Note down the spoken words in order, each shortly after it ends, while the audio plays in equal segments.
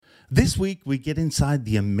This week, we get inside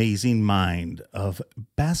the amazing mind of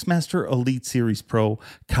Bassmaster Elite Series Pro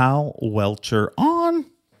Kyle Welcher on...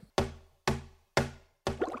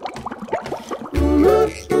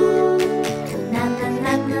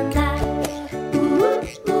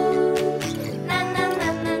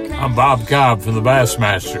 I'm Bob Cobb from the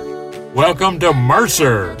Bassmaster. Welcome to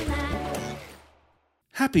Mercer.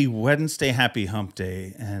 Happy Wednesday, happy hump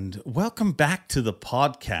day, and welcome back to the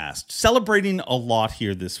podcast. Celebrating a lot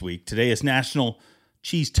here this week. Today is National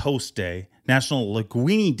Cheese Toast Day, National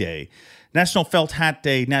Linguine Day, National Felt Hat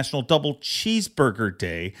Day, National Double Cheeseburger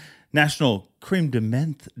Day, National Creme de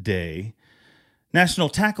Menthe Day, National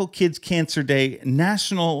Tackle Kids Cancer Day,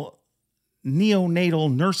 National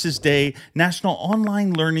Neonatal Nurses Day, National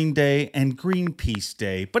Online Learning Day, and Greenpeace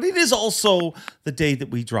Day. But it is also the day that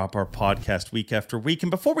we drop our podcast week after week. And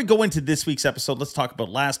before we go into this week's episode, let's talk about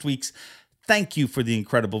last week's. Thank you for the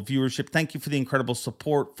incredible viewership. Thank you for the incredible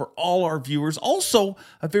support for all our viewers. Also,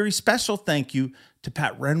 a very special thank you to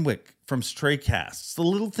Pat Renwick from Straycasts. The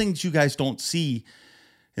little things you guys don't see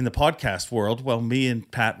in the podcast world. Well, me and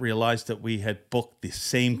Pat realized that we had booked the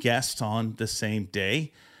same guest on the same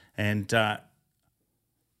day. And Pat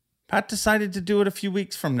decided to do it a few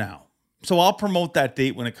weeks from now. So I'll promote that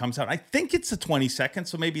date when it comes out. I think it's the 22nd,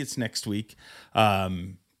 so maybe it's next week.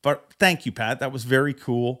 But thank you, Pat. That was very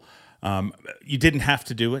cool. You didn't have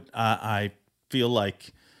to do it. I feel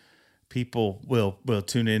like people will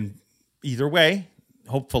tune in either way,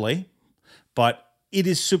 hopefully. But it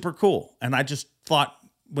is super cool. And I just thought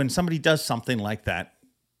when somebody does something like that,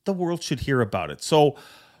 the world should hear about it. So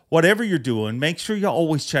whatever you're doing, make sure you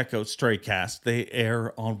always check out Straycast. They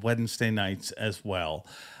air on Wednesday nights as well.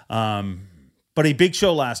 But a big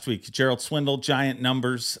show last week. Gerald Swindle, Giant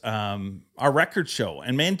Numbers, our record show.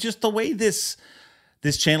 And man, just the way this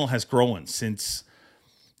channel has grown since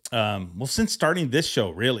starting this show,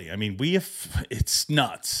 really. I mean, it's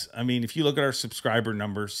nuts. I mean, if you look at our subscriber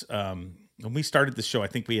numbers, when we started the show, I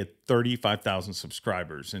think we had 35,000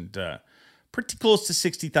 subscribers and pretty close to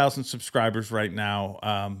 60,000 subscribers right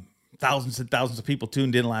now. Thousands and thousands of people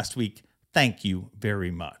tuned in last week. Thank you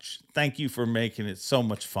very much. Thank you for making it so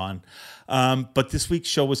much fun. But this week's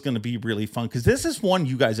show is going to be really fun because this is one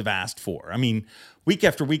you guys have asked for. I mean, week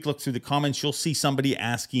after week, look through the comments, you'll see somebody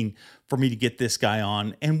asking for me to get this guy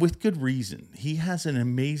on, and with good reason. He has an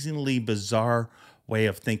amazingly bizarre way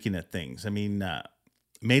of thinking of things. I mean,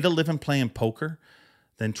 made a living playing poker,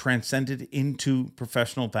 then transcended into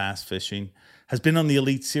professional bass fishing, has been on the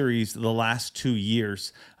Elite Series the last 2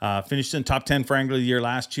 years, finished in top 10 for Angler of the Year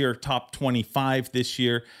last year, top 25 this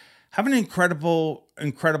year. Having an incredible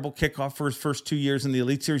kickoff for his first 2 years in the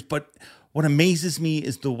Elite Series, but what amazes me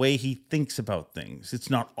is the way he thinks about things. It's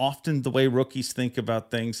not often the way rookies think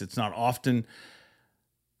about things. It's not often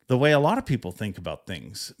the way a lot of people think about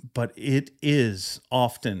things, but it is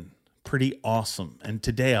often pretty awesome. And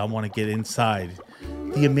today I want to get inside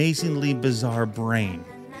the amazingly bizarre brain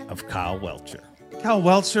of Kyle Welcher. Kyle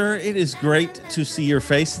Welcher, it is great to see your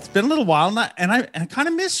face. It's been a little while now, and I kind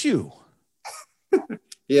of miss you.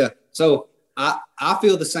 Yeah, so I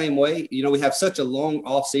feel the same way. You know, we have such a long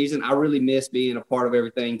off season. I really miss being a part of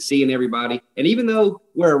everything, seeing everybody. And even though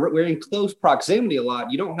we're in close proximity a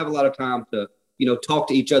lot, you don't have a lot of time to, talk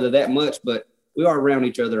to each other that much, but we are around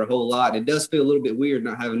each other a whole lot. It does feel a little bit weird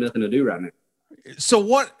not having nothing to do right now.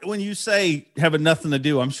 So when you say having nothing to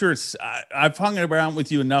do, I'm sure I've hung around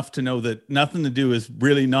with you enough to know that nothing to do is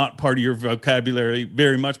really not part of your vocabulary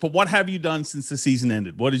very much. But what have you done since the season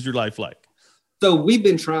ended? What is your life like? So we've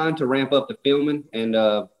been trying to ramp up the filming, and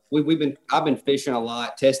I've been fishing a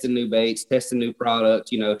lot, testing new baits, testing new products,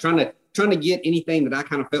 trying to get anything that I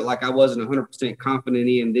kind of felt like I wasn't 100% confident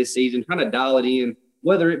in this season, trying to dial it in,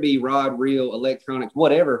 whether it be rod, reel, electronics,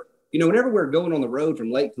 whatever. Whenever we're going on the road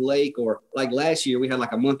from lake to lake, or like last year, we had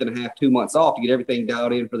like a month and a half, 2 months off to get everything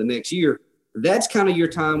dialed in for the next year. That's kind of your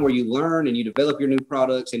time where you learn and you develop your new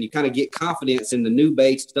products and you kind of get confidence in the new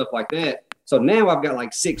baits, stuff like that. So now I've got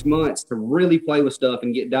like 6 months to really play with stuff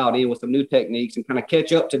and get dialed in with some new techniques and kind of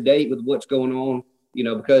catch up to date with what's going on,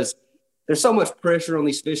 because there's so much pressure on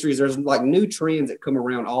these fisheries. There's like new trends that come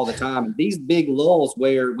around all the time. These big lulls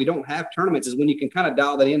where we don't have tournaments is when you can kind of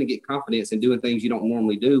dial that in and get confidence in doing things you don't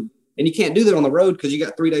normally do. And you can't do that on the road because you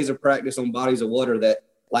got 3 days of practice on bodies of water that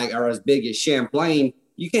like are as big as Champlain.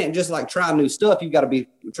 You can't just like try new stuff. You've got to be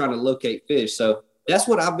trying to locate fish. So that's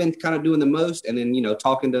what I've been kind of doing the most. And then,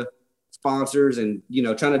 talking to sponsors and,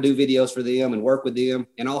 trying to do videos for them and work with them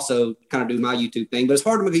and also kind of do my YouTube thing. But it's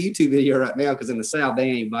hard to make a YouTube video right now because in the South, they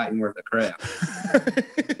ain't biting worth a crap.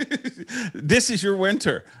 This is your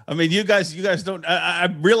winter. I mean, you guys don't, I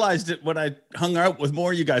realized it when I hung out with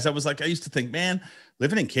more of you guys. I was like, I used to think, man,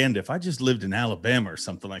 living in Canada, if I just lived in Alabama or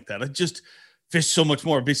something like that, I'd just fish so much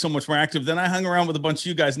more, be so much more active. Then I hung around with a bunch of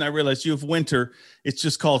you guys and I realized you have winter. It's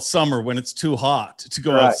just called summer when it's too hot to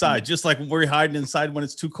go outside, just like we're hiding inside when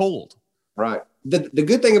it's too cold. Right. The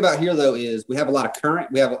good thing about here, though, is we have a lot of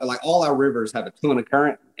current. We have, like, all our rivers have a ton of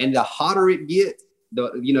current. And the hotter it gets,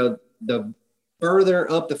 the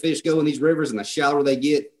further up the fish go in these rivers and the shallower they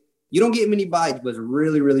get. You don't get many bites, but it's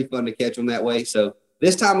really, really fun to catch them that way. So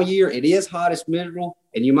this time of year, it is hot, it's miserable,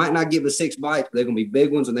 and you might not get the 6 bites, but they're going to be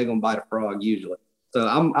big ones, and they're going to bite a frog usually. So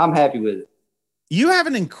I'm happy with it. You have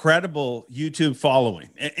an incredible YouTube following.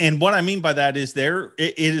 And what I mean by that is it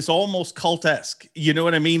is almost cult-esque. You know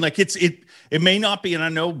what I mean? Like it may not be, and I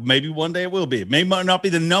know maybe one day it will be. It may not be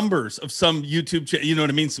the numbers of some YouTube, you know what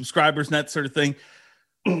I mean? Subscribers and that sort of thing.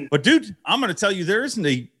 But dude, I'm going to tell you,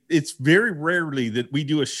 it's very rarely that we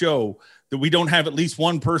do a show that we don't have at least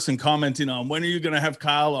one person commenting on, when are you going to have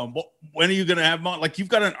Kyle on? When are you going to have Mont? Like, you've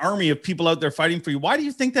got an army of people out there fighting for you. Why do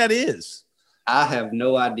you think that is? I have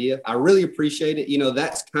no idea. I really appreciate it.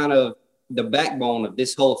 That's kind of the backbone of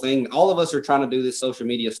this whole thing. All of us are trying to do this social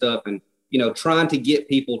media stuff and, trying to get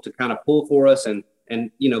people to kind of pull for us and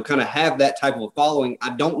kind of have that type of a following.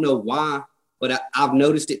 I don't know why, but I've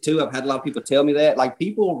noticed it too. I've had a lot of people tell me that. Like,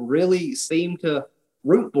 people really seem to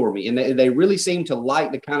root for me, and they really seem to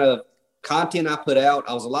like the kind of content I put out.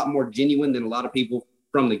 I was a lot more genuine than a lot of people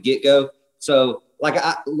from the get-go. So, like,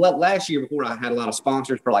 last year, before, I had a lot of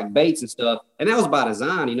sponsors for, like, baits and stuff, and that was by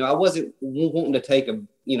design. I wasn't wanting to take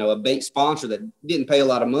a bait sponsor that didn't pay a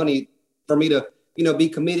lot of money for me to, be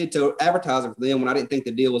committed to advertising for them when I didn't think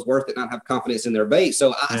the deal was worth it, not have confidence in their bait.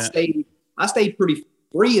 So I stayed pretty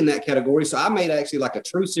free in that category. So I made actually like a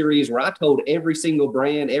true series where I told every single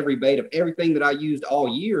brand, every bait of everything that I used all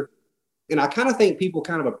year. And I kind of think people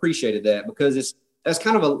kind of appreciated that, because that's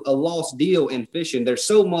kind of a lost deal in fishing. There's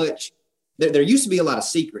so much. There used to be a lot of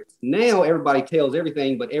secrets. Now everybody tells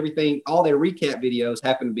everything, but all their recap videos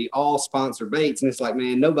happen to be all sponsor baits. And it's like,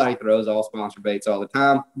 man, nobody throws all sponsor baits all the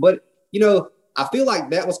time. But, I feel like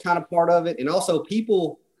that was kind of part of it. And also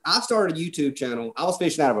I started a YouTube channel. I was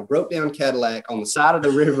fishing out of a broke down Cadillac on the side of the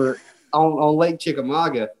river on Lake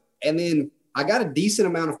Chickamauga. And then I got a decent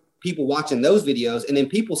amount of people watching those videos. And then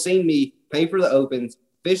people seen me pay for the opens,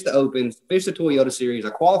 fish the Toyota series.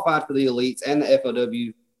 I qualified for the elites and the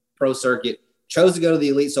FOW pro circuit, chose to go to the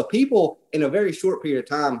elite. So people in a very short period of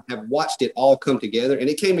time have watched it all come together, and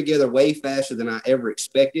it came together way faster than I ever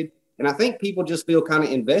expected. And I think people just feel kind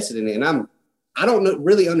of invested in it. And I don't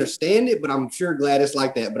really understand it, but I'm sure glad it's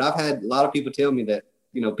like that. But I've had a lot of people tell me that,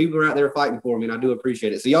 people are out there fighting for me, and I do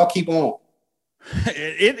appreciate it. So y'all keep on.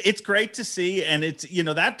 It's great to see. And it's,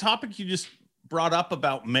 that topic you just brought up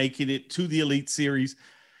about making it to the Elite Series,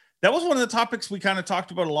 that was one of the topics we kind of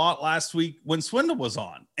talked about a lot last week when Swindle was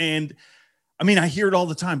on. And I mean, I hear it all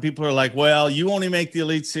the time. People are like, well, you only make the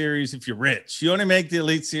Elite Series if you're rich. You only make the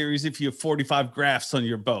Elite Series if you have 45 grafts on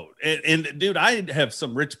your boat. And dude, I have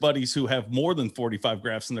some rich buddies who have more than 45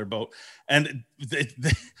 grafts in their boat, and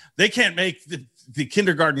they can't make the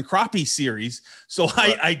kindergarten crappie series. So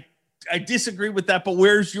I disagree with that, but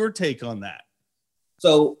where's your take on that?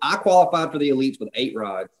 So I qualified for the elites with 8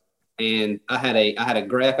 rods, and I had a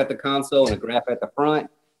graph at the console and a graph at the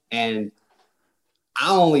front, and I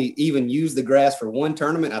only even used the grass for one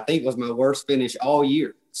tournament. I think it was my worst finish all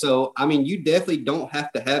year. So, I mean, you definitely don't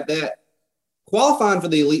have to have that. Qualifying for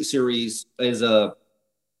the Elite Series is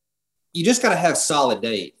you just got to have solid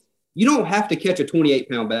days. You don't have to catch a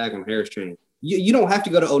 28-pound bag on Harris chain. You don't have to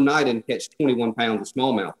go to Oneida and catch 21 pounds of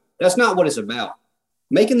smallmouth. That's not what it's about.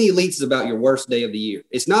 Making the elites is about your worst day of the year.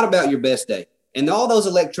 It's not about your best day. And all those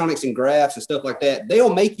electronics and graphs and stuff like that,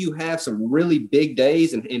 they'll make you have some really big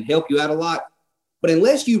days and help you out a lot. But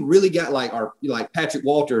unless you really got like Patrick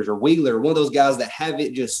Walters or Wheeler, one of those guys that have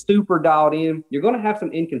it just super dialed in, you're going to have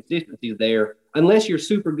some inconsistencies there unless you're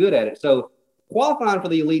super good at it. So qualifying for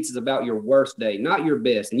the elites is about your worst day, not your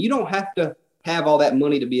best. And you don't have to have all that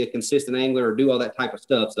money to be a consistent angler or do all that type of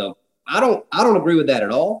stuff. So I don't agree with that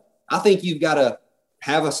at all. I think you've got to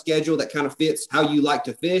have a schedule that kind of fits how you like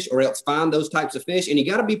to fish, or else find those types of fish. And you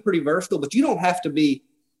got to be pretty versatile, but you don't have to be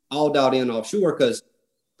all dialed in offshore, because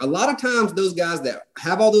a lot of times those guys that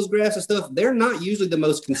have all those graphs and stuff, they're not usually the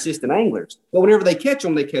most consistent anglers. But whenever they catch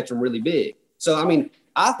them really big. So, I mean,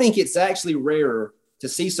 I think it's actually rarer to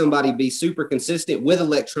see somebody be super consistent with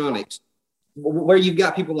electronics, where you've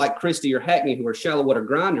got people like Christie or Hackney who are shallow water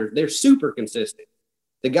grinders. They're super consistent.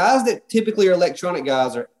 The guys that typically are electronic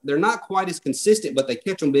guys, they're not quite as consistent, but they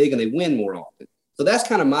catch them big and they win more often. So that's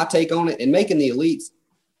kind of my take on it. And making the elites,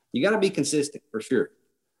 you got to be consistent for sure.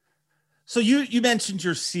 So you mentioned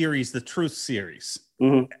your series, the Truth series.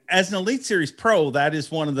 As an Elite Series pro, that is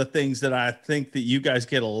one of the things that I think that you guys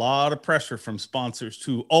get a lot of pressure from sponsors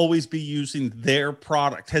to always be using their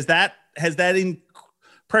product. Has that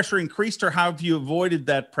pressure increased, or how have you avoided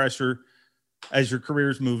that pressure as your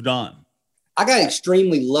careers moved on? I got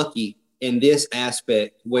extremely lucky in this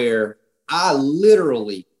aspect where I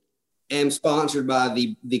literally am sponsored by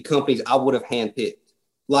the companies I would have handpicked.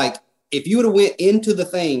 Like, if you would have went into the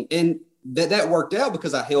thing, and that worked out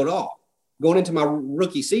because I held off. Going into my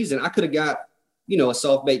rookie season, I could have got, a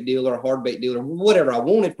soft bait deal or a hard bait deal or whatever I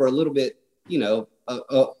wanted for a little bit,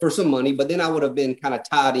 for some money. But then I would have been kind of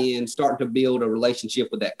tied in, starting to build a relationship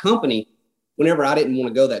with that company whenever I didn't want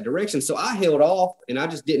to go that direction. So I held off, and I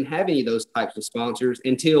just didn't have any of those types of sponsors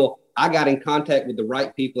until I got in contact with the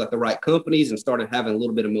right people at the right companies and started having a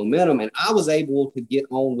little bit of momentum. And I was able to get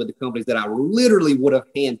on with the companies that I literally would have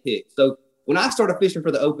handpicked. So when I started fishing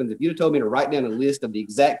for the Opens, if you'd have told me to write down a list of the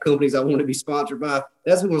exact companies I want to be sponsored by,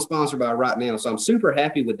 that's who I'm sponsored by right now. So I'm super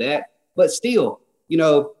happy with that. But still,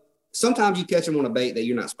 sometimes you catch them on a bait that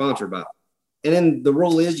you're not sponsored by. And then the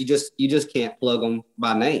rule is you just can't plug them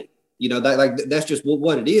by name. That's just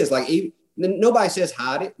what it is. Like, nobody says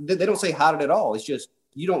hide it. They don't say hide it at all. It's just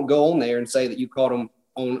you don't go on there and say that you caught them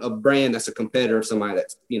on a brand that's a competitor of somebody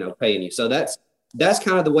that's paying you. So that's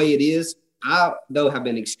kind of the way it is. I, though, have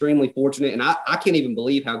been extremely fortunate, and I can't even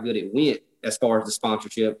believe how good it went as far as the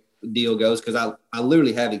sponsorship deal goes, because I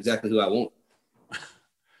literally have exactly who I want.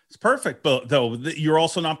 It's perfect, but though you're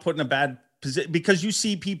also not put in a bad position, because you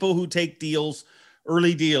see people who take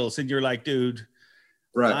early deals, and you're like, dude,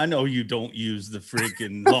 right, I know you don't use the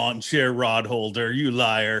freaking lawn chair rod holder, you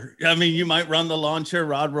liar. I mean, you might run the lawn chair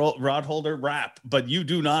rod holder wrap, but you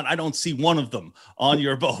do not. I don't see one of them on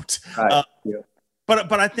your boat. Right. Yeah.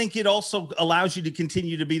 But I think it also allows you to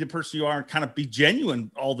continue to be the person you are and kind of be genuine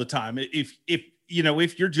all the time. If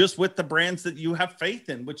you're just with the brands that you have faith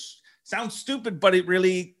in, which sounds stupid, but it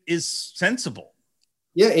really is sensible.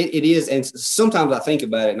 Yeah, it is. And sometimes I think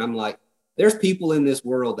about it and I'm like, there's people in this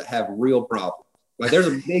world that have real problems. Like, there's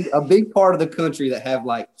a big part of the country that have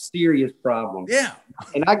like serious problems. Yeah.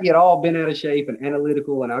 And I get all bent out of shape and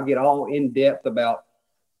analytical, and I'll get all in depth about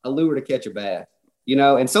a lure to catch a bass.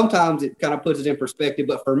 And sometimes it kind of puts it in perspective,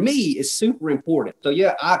 but for me, it's super important. So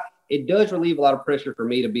yeah, it does relieve a lot of pressure for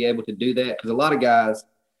me to be able to do that, because a lot of guys,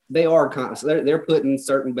 they're putting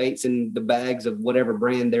certain baits in the bags of whatever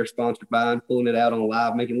brand they're sponsored by and pulling it out on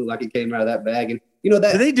live, making it look like it came out of that bag. And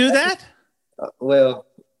that. Do they do that? Well,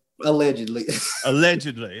 allegedly.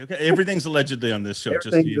 Allegedly. Okay. Everything's allegedly on this show.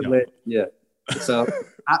 Yeah. So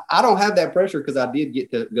I don't have that pressure because I did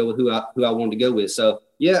get to go with who I wanted to go with. So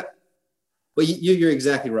yeah. But you're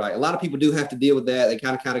exactly right. A lot of people do have to deal with that. They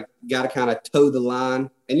kind of got to toe the line.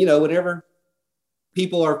 And, whenever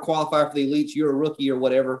people are qualified for the elites, you're a rookie or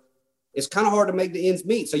whatever, it's kind of hard to make the ends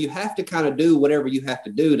meet. So you have to kind of do whatever you have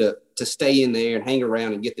to do to stay in there and hang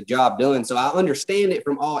around and get the job done. So I understand it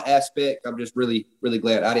from all aspects. I'm just really, really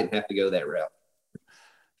glad I didn't have to go that route.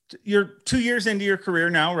 You're 2 years into your career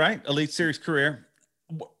now, right? Elite Series career.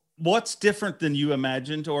 What's different than you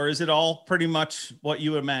imagined, or is it all pretty much what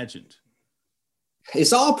you imagined?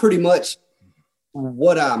 It's all pretty much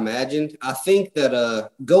what I imagined. I think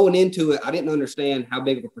that going into it, I didn't understand how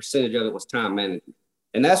big of a percentage of it was time management.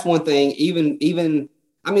 And that's one thing, even,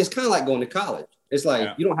 it's kind of like going to college. It's like,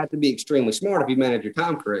 You don't have to be extremely smart if you manage your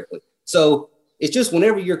time correctly. So it's just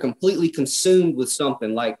whenever you're completely consumed with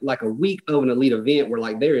something like a week of an elite event where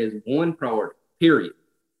like there is one priority, period.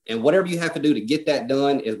 And whatever you have to do to get that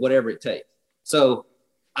done is whatever it takes. So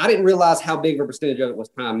I didn't realize how big of a percentage of it was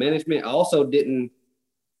time management. I also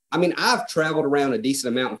I've traveled around a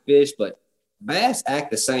decent amount of fish, but bass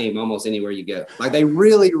act the same almost anywhere you go. Like, they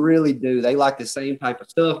really, really do. They like the same type of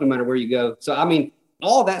stuff no matter where you go. So,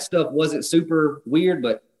 all that stuff wasn't super weird,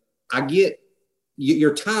 but I get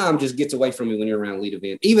your time just gets away from you when you're around elite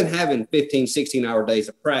event. Even having 15, 16-hour days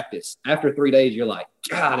of practice, after 3 days, you're like,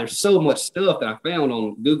 God, there's so much stuff that I found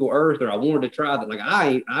on Google Earth or I wanted to try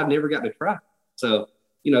that I never got to try. So,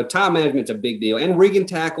 time management's a big deal. And rigging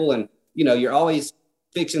tackle, and, you're always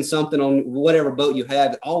fixing something on whatever boat you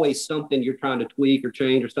have, always something you're trying to tweak or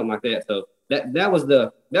change or something like that. So that was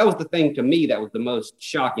the thing to me that was the most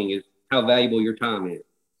shocking, is how valuable your time is.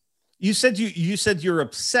 You said you're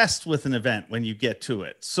obsessed with an event when you get to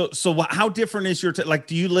it. So how different is your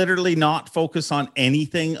do you literally not focus on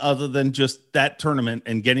anything other than just that tournament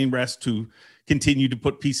and getting rest to continue to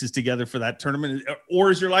put pieces together for that tournament,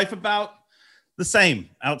 or is your life about the same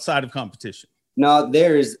outside of competition? No,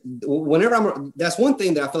 that's one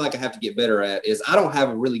thing that I feel like I have to get better at, is I don't have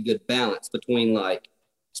a really good balance between like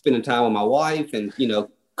spending time with my wife and,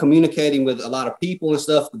 communicating with a lot of people and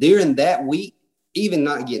stuff during that week. even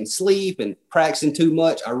not getting sleep and practicing too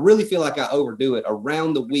much. I really feel like I overdo it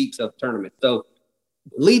around the weeks of tournaments. So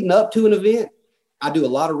leading up to an event, I do a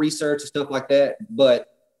lot of research and stuff like that, but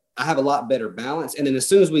I have a lot better balance. And then as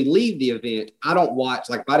soon as we leave the event, I don't watch,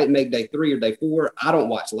 like if I didn't make day 3 or day 4, I don't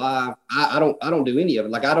watch live. I don't do any of it.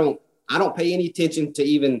 Like I don't pay any attention to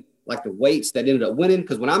even like the weights that ended up winning.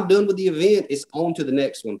 Cause when I'm done with the event, it's on to the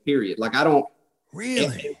next one, period. Like I don't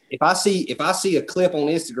really, if I see a clip on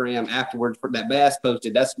Instagram afterwards for that Bass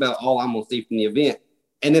posted, that's about all I'm going to see from the event.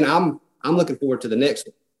 And then I'm looking forward to the next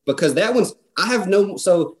one because that one's,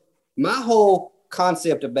 so my whole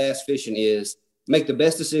concept of bass fishing is make the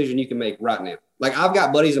best decision you can make right now. Like I've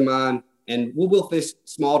got buddies of mine and we'll fish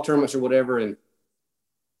small tournaments or whatever. And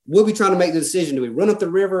we'll be trying to make the decision. Do we run up the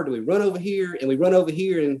river? Do we run over here? And we run over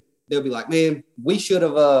here and they'll be like, man, we should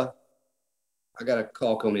have, I got a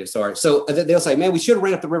call coming in. Sorry. So they'll say, man, we should have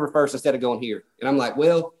ran up the river first instead of going here. And I'm like,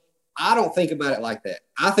 well, I don't think about it like that.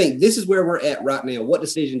 I think this is where we're at right now. What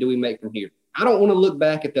decision do we make from here? I don't want to look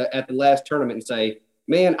back at the last tournament and say,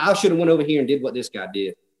 man, I should have went over here and did what this guy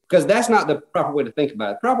did. Because that's not the proper way to think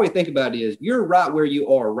about it. The proper way to think about it is you're right where you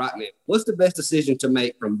are right now. What's the best decision to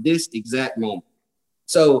make from this exact moment?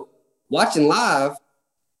 So watching live,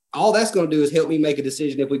 all that's going to do is help me make a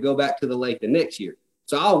decision if we go back to the lake the next year.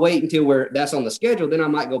 So I'll wait until that's on the schedule. Then I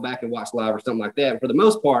might go back and watch live or something like that. For the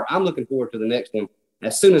most part, I'm looking forward to the next one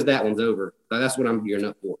as soon as that one's over. So that's what I'm gearing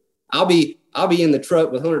up for. I'll be in the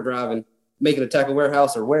truck with Hunter driving, making a tackle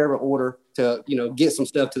warehouse or wherever order to, get some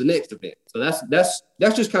stuff to the next event. So that's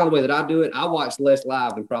just kind of the way that I do it. I watch less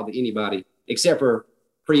live than probably anybody except for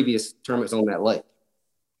previous tournaments on that lake.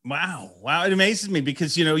 Wow. It amazes me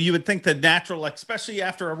because, you would think the natural, like, especially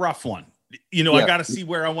after a rough one, I got to see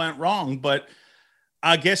where I went wrong, but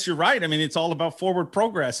I guess you're right. I mean, it's all about forward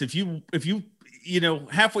progress. If you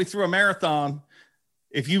halfway through a marathon,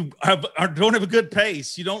 if you don't have a good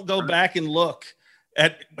pace, you don't go back and look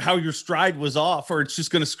at how your stride was off, or it's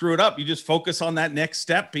just going to screw it up. You just focus on that next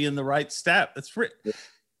step being the right step.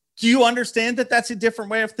 Do you understand that that's a different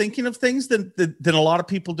way of thinking of things than a lot of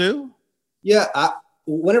people do? Yeah.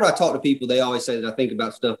 Whenever I talk to people, they always say that I think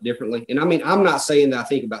about stuff differently. And I mean, I'm not saying that I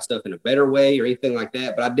think about stuff in a better way or anything like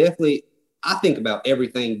that, but I think about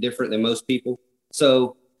everything different than most people.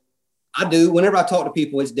 So I do. Whenever I talk to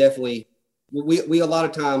people, it's definitely, we a lot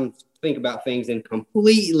of times think about things in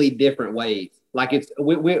completely different ways. Like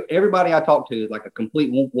everybody I talk to is like a complete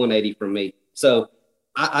 180 from me. So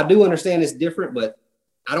I do understand it's different, but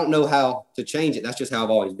I don't know how to change it. That's just how I've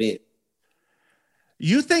always been.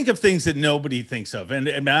 You think of things that nobody thinks of.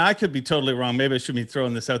 And I could be totally wrong. Maybe I shouldn't be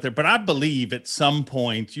throwing this out there, but I believe at some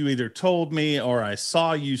point you either told me or I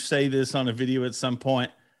saw you say this on a video at some point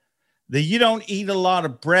that you don't eat a lot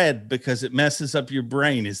of bread because it messes up your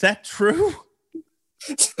brain. Is that true?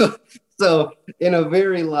 So in a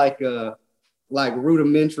very like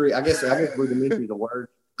rudimentary, I guess rudimentary is the word.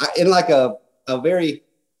 In like a very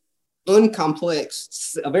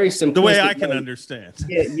uncomplex, a very simplistic the way I can understand.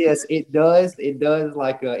 Yeah, yes, it does. It does.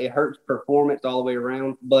 Like it hurts performance all the way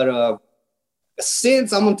around. But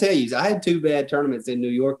since I'm gonna tell you, I had 2 bad tournaments in New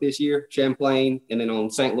York this year, Champlain, and then on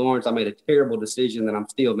St. Lawrence, I made a terrible decision that I'm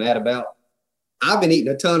still mad about. I've been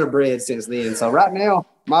eating a ton of bread since then. So right now,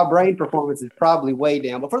 my brain performance is probably way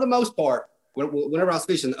down. But for the most part, whenever I was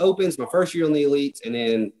fishing the Opens, my first year on the Elites, and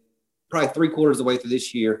then probably 3/4 of the way through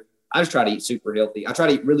this year, I just try to eat super healthy. I try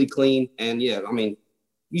to eat really clean. And yeah, I mean,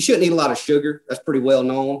 you shouldn't eat a lot of sugar. That's pretty well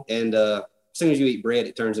known. And as soon as you eat bread,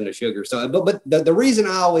 it turns into sugar. So, but the reason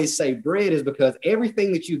I always say bread is because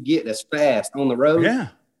everything that you get that's fast on the road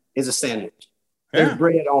is a sandwich. There's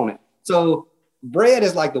bread on it. So bread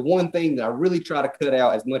is like the one thing that I really try to cut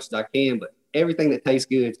out as much as I can, but everything that tastes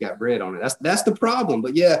good has got bread on it. That's the problem.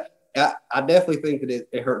 But yeah, I definitely think that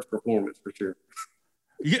it hurts performance for sure.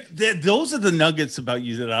 Yeah, those are the nuggets about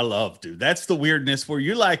you that I love, dude. That's the weirdness where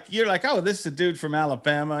you're like, oh, this is a dude from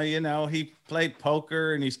Alabama. He played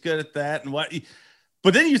poker and he's good at that and what.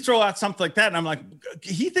 But then you throw out something like that, and I'm like,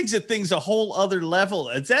 he thinks that thing's a whole other level.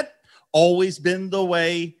 Has that always been the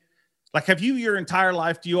way? Like, have you your entire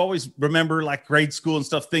life? Do you always remember like grade school and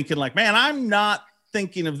stuff, thinking like, man, I'm not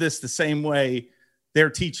thinking of this the same way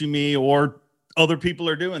they're teaching me or other people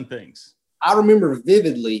are doing things? I remember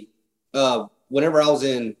vividly. Whenever I was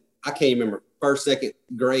in, I can't remember, 1st, 2nd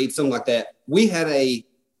grade, something like that, we had a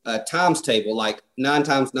times table, like 9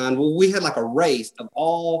 times 9. Well, we had like a race of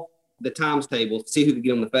all the times tables to see who could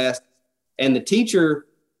get them the fastest. And the teacher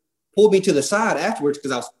pulled me to the side afterwards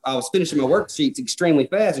because I was finishing my worksheets extremely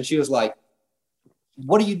fast. And she was like,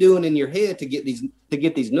 what are you doing in your head to get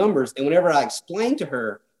these numbers? And whenever I explained to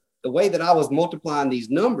her the way that I was multiplying these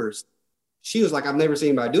numbers, she was like, I've never seen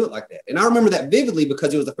anybody do it like that. And I remember that vividly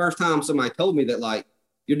because it was the first time somebody told me that, like,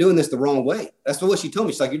 you're doing this the wrong way. That's what she told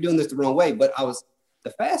me. She's like, you're doing this the wrong way. But I was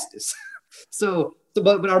the fastest.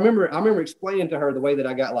 But I remember explaining to her the way that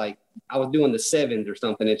I got, like, I was doing the sevens or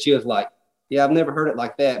something. And she was like, yeah, I've never heard it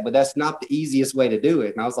like that, but that's not the easiest way to do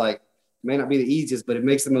it. And I was like, it may not be the easiest, but it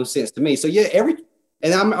makes the most sense to me. So yeah,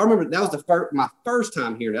 and I remember that was my first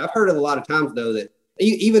time hearing it. I've heard it a lot of times though, that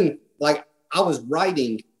even like I was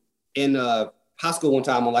writing in high school one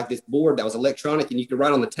time on like this board that was electronic and you could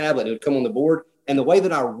write on the tablet and it would come on the board. And the way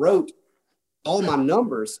that I wrote all my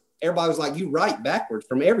numbers, everybody was like, you write backwards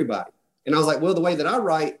from everybody. And I was like, well, the way that I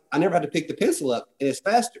write, I never had to pick the pencil up and it's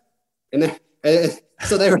faster. And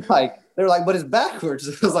so they were like, but it's backwards.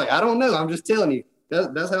 I was like, I don't know. I'm just telling you.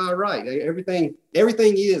 That's how I write. Everything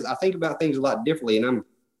is. I think about things a lot differently, and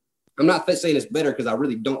I'm not saying it's better because I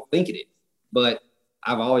really don't think it is. But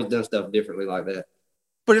I've always done stuff differently like that.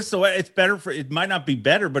 But it's the way it's better for. It might not be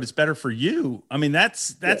better, but it's better for you. I mean,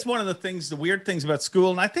 that's one of the weird things about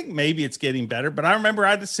school, and I think maybe it's getting better. But I remember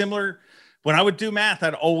I had a similar. When I would do math,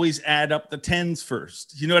 I'd always add up the tens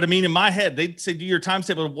first. You know what I mean? In my head, they'd say do your times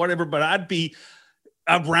table or whatever, but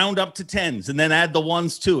I'd round up to tens and then add the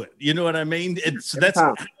ones to it. You know what I mean? So that's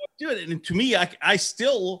how I do it. And to me, I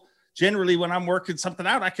still generally, when I'm working something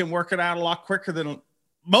out, I can work it out a lot quicker than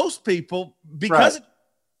most people because,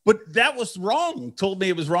 but that was wrong. Told me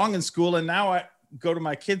it was wrong in school. And now I go to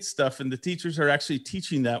my kids' stuff and the teachers are actually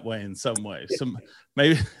teaching that way in some way. So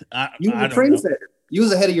maybe you were a trendsetter. You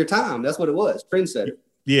was ahead of your time. That's what it was. Trendsetter.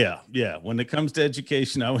 Yeah. When it comes to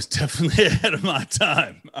education, I was definitely ahead of my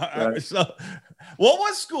time. Right. So what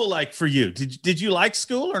was school like for you? Did you like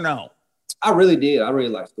school or no? I really did. I really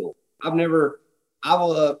liked school. I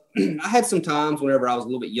had some times whenever I was a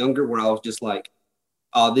little bit younger where I was just like,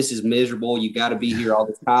 oh, this is miserable. You got to be here all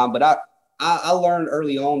the time. But I learned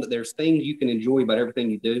early on that there's things you can enjoy about everything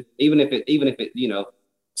you do, even if it, you know,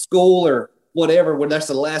 school or whatever, where that's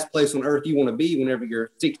the last place on earth you want to be whenever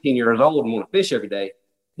you're 16 years old and want to fish every day.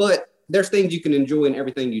 But there's things you can enjoy in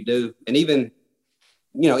everything you do. And even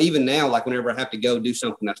now, like whenever I have to go do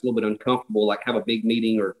something that's a little bit uncomfortable, like have a big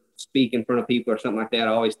meeting or speak in front of people or something like that,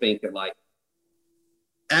 I always think that like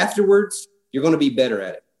afterwards, you're going to be better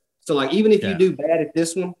at it. So like, even if you do bad at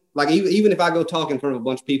this one, like even if I go talk in front of a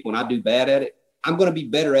bunch of people and I do bad at it, I'm going to be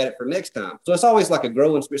better at it for next time. So it's always like a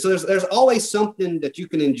growing spirit. So there's always something that you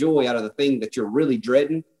can enjoy out of the thing that you're really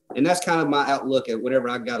dreading. And that's kind of my outlook at whenever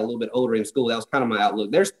I got a little bit older in school. That was kind of my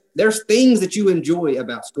outlook. There's things that you enjoy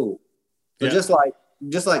about school. So just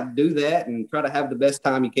like do that and try to have the best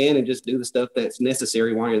time you can and just do the stuff that's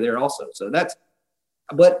necessary while you're there also. So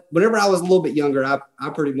but whenever I was a little bit younger, I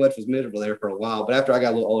pretty much was miserable there for a while. But after I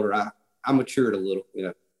got a little older, I matured a little, you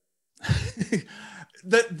know.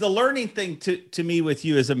 The learning thing to me with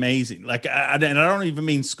you is amazing. Like, and I don't even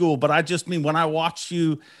mean school, but I just mean when I watch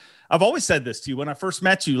you, I've always said this to you when I first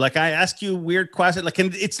met you, like I ask you weird questions, like,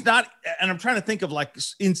 and it's not, and I'm trying to think of like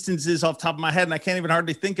instances off the top of my head and I can't even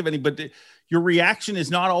hardly think of any, but your reaction is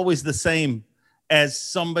not always the same as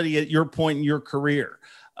somebody at your point in your career.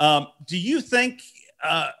 Do you think,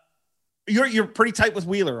 you're pretty tight with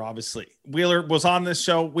Wheeler, obviously. Wheeler was on this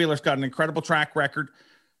show. Wheeler's got an incredible track record.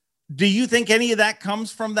 Do you think any of that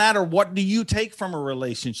comes from that, or what do you take from a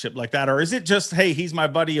relationship like that? Or is it just, hey, he's my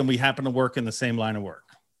buddy and we happen to work in the same line of work?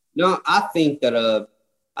 No, I think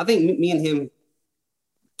me and him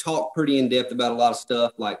talk pretty in depth about a lot of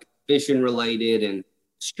stuff like fishing related and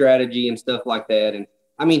strategy and stuff like that. And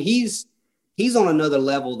I mean, he's on another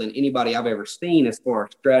level than anybody I've ever seen as far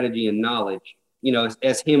as strategy and knowledge, you know,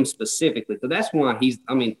 as him specifically. So that's why he's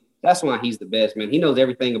the best, man. He knows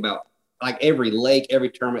everything about like every lake, every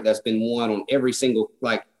tournament that's been won on every single,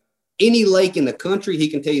 like any lake in the country. He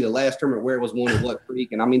can tell you the last tournament where it was won and what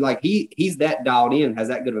creek. And I mean, like he's that dialed in, has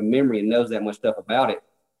that good of a memory and knows that much stuff about it.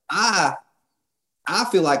 I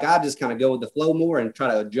feel like I just kind of go with the flow more and try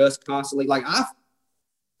to adjust constantly. Like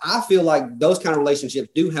I feel like those kind of relationships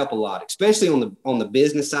do help a lot, especially on the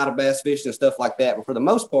business side of bass fishing and stuff like that. But for the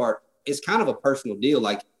most part, it's kind of a personal deal.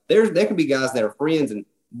 Like there could be guys that are friends and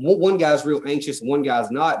one guy's real anxious and one guy's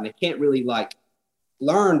not, and they can't really like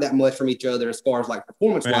learn that much from each other as far as like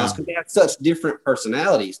performance wise because they have such different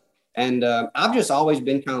personalities. And I've just always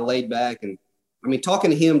been kind of laid back. And I mean,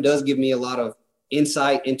 talking to him does give me a lot of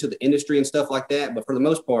insight into the industry and stuff like that. But for the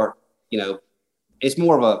most part, you know, it's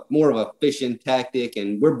more of a fishing tactic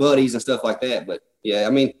and we're buddies and stuff like that. But yeah, I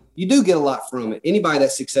mean, you do get a lot from it. Anybody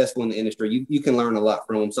that's successful in the industry, you can learn a lot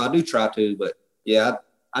from them. So I do try to, but yeah,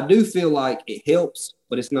 I do feel like it helps,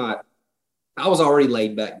 but it's not, I was already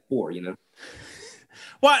laid back before, you know?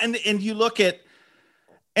 Well, and you look at,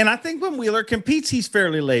 And I think when Wheeler competes, he's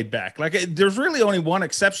fairly laid back. Like there's really only one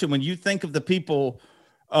exception when you think of the people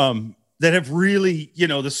that have really, the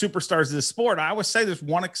superstars of the sport. I always say there's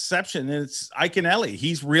one exception, and it's Ike and Ellie.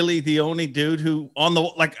 He's really the only dude who on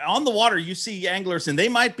the water, you see anglers and they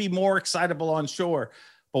might be more excitable on shore,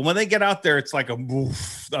 but when they get out there, it's like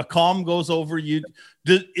a calm goes over you.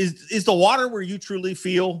 Is the water where you truly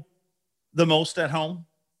feel the most at home?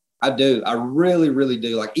 I do. I really, really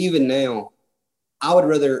do. Like even now, I would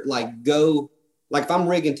rather go, if I'm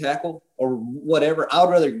rigging tackle or whatever, I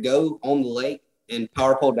would rather go on the lake and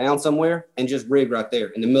power pole down somewhere and just rig right there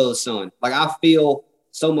in the middle of the sun. Like I feel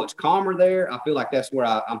so much calmer there. I feel like that's where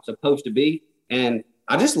I'm supposed to be. And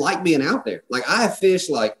I just like being out there. Like I have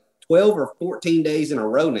fished 12 or 14 days in a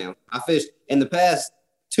row now. I fished in the past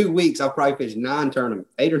 2 weeks. I've probably fished 8 or 9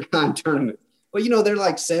 tournaments. But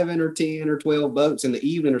they're 7 or 10 or 12 boats in the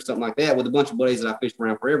evening or something like that with a bunch of buddies that I fished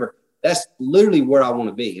around forever. That's literally where I want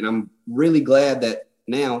to be. And I'm really glad that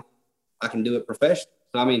now I can do it professionally.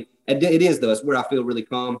 So, I mean, it is, though. It's where I feel really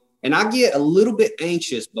calm. And I get a little bit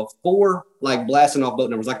anxious before, blasting off boat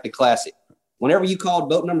numbers, like the classic. Whenever you called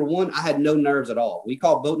boat number 1, I had no nerves at all. We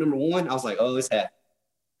called boat number 1, I was like, oh, it's happening.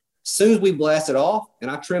 As soon as we blasted off and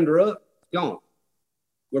I trimmed her up, gone.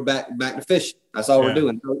 We're back to fishing. That's all we're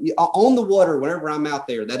doing. So, on the water, whenever I'm out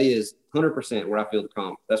there, that is 100% where I feel the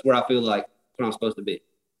calm. That's where I feel like that's where I'm supposed to be.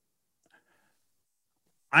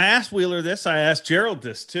 I asked Wheeler this. I asked Gerald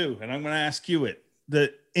this too, and I'm going to ask you it.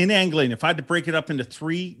 In angling, if I had to break it up into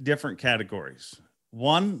 3 different categories,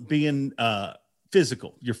 one being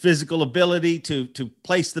physical, your physical ability to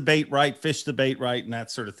place the bait right, fish the bait right, and that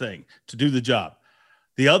sort of thing, to do the job.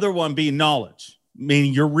 The other one being knowledge,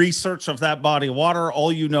 meaning your research of that body of water,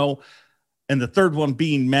 all you know, and the third one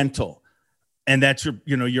being mental. And that's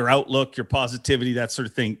your outlook, your positivity, that sort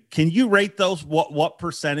of thing. Can you rate those? What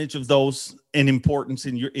percentage of those in importance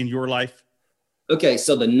in your life? Okay,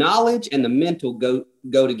 so the knowledge and the mental go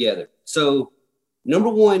together. So number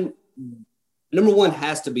one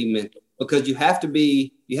has to be mental, because you have to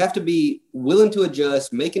be willing to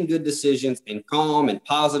adjust, making good decisions, and calm and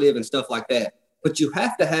positive and stuff like that. But you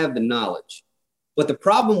have to have the knowledge. But the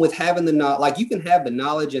problem with having the knowledge, you can have the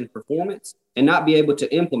knowledge and performance and not be able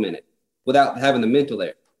to implement it without having the mental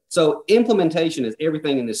there. So implementation is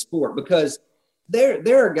everything in this sport, because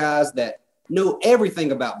there are guys that know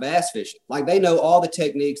everything about bass fishing. They know all the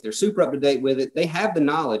techniques. They're super up to date with it. They have the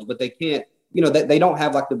knowledge, but they can't, they don't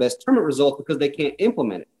have the best tournament results because they can't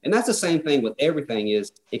implement it. And that's the same thing with everything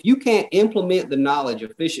is if you can't implement the knowledge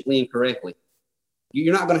efficiently and correctly,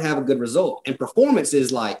 you're not going to have a good result. And performance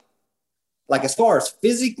is as far as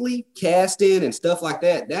physically casting and stuff like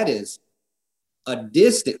that, that is a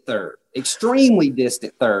distant third, extremely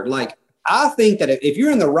distant third. I think that if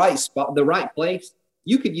you're in the right spot, the right place,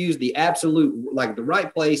 you could use the absolute, the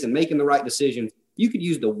right place and making the right decisions. You could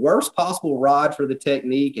use the worst possible rod for the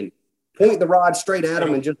technique and point the rod straight at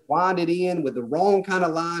them and just wind it in with the wrong kind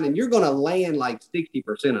of line, and you're going to land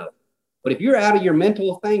 60% of it. But if you're out of your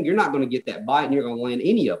mental thing, you're not going to get that bite, and you're going to land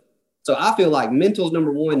any of it. So I feel like mental's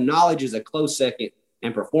number 1, knowledge is a close second,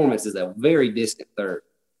 and performance is a very distant third.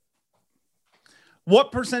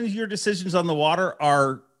 What percentage of your decisions on the water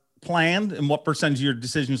are planned, and what percentage of your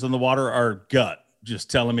decisions on the water are gut?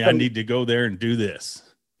 Just telling me I need to go there and do this.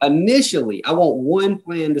 Initially, I want one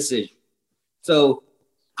planned decision. So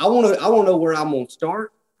I want to know where I'm going to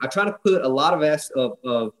start. I try to put a lot of I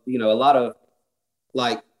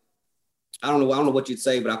don't know what you'd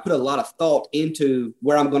say, but I put a lot of thought into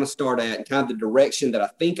where I'm going to start at and kind of the direction that I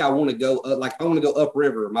think I want to go. If I want to go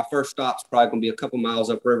upriver, my first stop's probably going to be a couple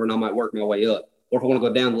miles upriver, and I might work my way up. Or if I want to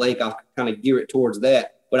go down the lake, I'll kind of gear it towards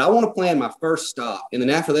that. But I want to plan my first stop, and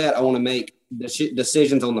then after that, I want to make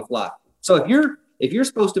decisions on the fly. So if you're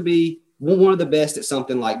supposed to be one of the best at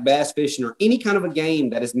something like bass fishing or any kind of a game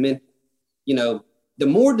that is meant, the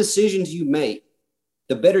more decisions you make,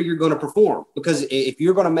 the better you're going to perform. Because if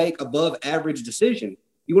you're going to make above average decisions,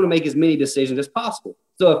 you want to make as many decisions as possible.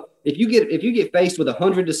 So if you get faced with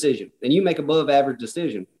 100 decisions and you make above average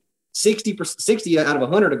decisions, 60 out of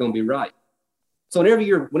 100 are going to be right. So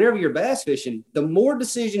whenever you're bass fishing, the more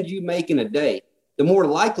decisions you make in a day, the more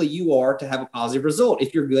likely you are to have a positive result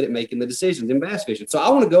if you're good at making the decisions in bass fishing. So I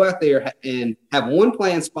want to go out there and have one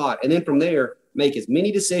planned spot, and then from there, make as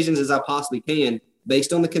many decisions as I possibly can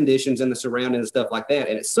based on the conditions and the surroundings and stuff like that.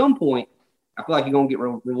 And at some point, I feel like you're going to get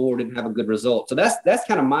rewarded and have a good result. So that's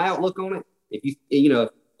kind of my outlook on it.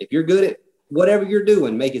 If you're good at whatever you're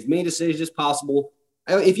doing, make as many decisions as possible.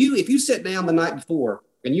 If you sit down the night before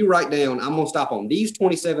and you write down, I'm going to stop on these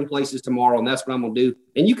 27 places tomorrow, and that's what I'm going to do.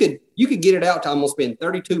 And you could get it out to, I'm going to spend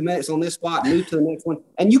 32 minutes on this spot, move to the next one.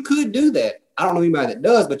 And you could do that. I don't know anybody that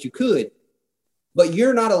does, but you could. But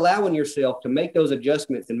you're not allowing yourself to make those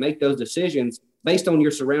adjustments and make those decisions based on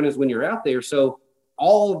your surroundings when you're out there. So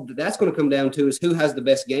all that's going to come down to is who has the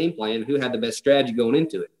best game plan, who had the best strategy going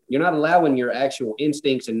into it. You're not allowing your actual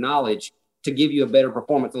instincts and knowledge to give you a better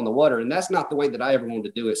performance on the water. And that's not the way that I ever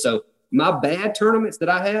wanted to do it. So my bad tournaments that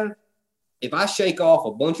I have, if I shake off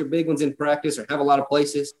a bunch of big ones in practice or have a lot of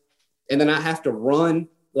places, and then I have to run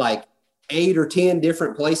like 8 or 10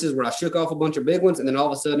 different places where I shook off a bunch of big ones, and then all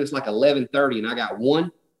of a sudden it's like 11:30 and I got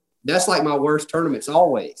one, that's like my worst tournaments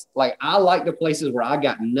always. Like I like the places where I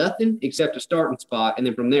got nothing except a starting spot, and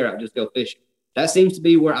then from there I just go fishing. That seems to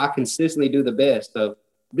be where I consistently do the best. So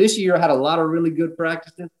this year I had a lot of really good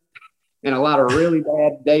practices and a lot of really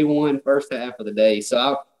bad day one, first half of the day.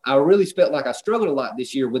 So I really felt like I struggled a lot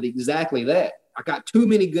this year with exactly that. I got too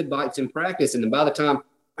many good bites in practice, and then by the time,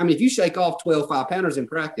 I mean, if you shake off 12 5-pounders in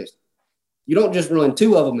practice, you don't just run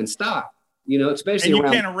 2 of them and stop, you know, especially and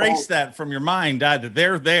you can't erase that from your mind either.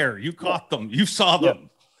 They're there. You caught them. You saw them.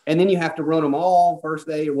 And then you have to run them all first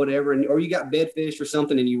day or whatever. Or you got bedfish or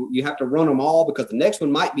something, and you have to run them all because the next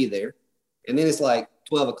one might be there. And then it's like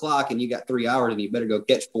 12 o'clock and you got 3 hours and you better go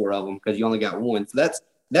catch 4 of them because you only got one. So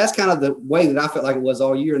that's kind of the way that I felt like it was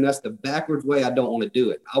all year. And that's the backwards way. I don't want to do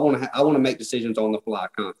it. I want to make decisions on the fly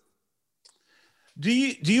constantly.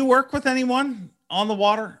 Do you work with anyone on the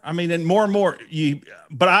water? I mean, and more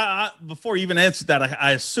but I before you even answered that,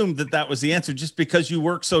 I assumed that was the answer, just because you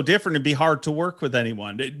work so different, it'd be hard to work with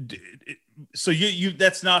anyone. So you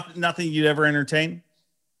that's nothing you'd ever entertain?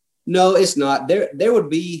 No, it's not. There's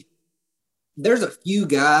a few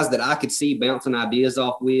guys that I could see bouncing ideas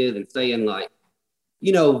off with and saying, like,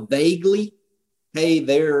 you know, vaguely, hey,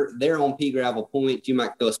 they're on pea gravel points. You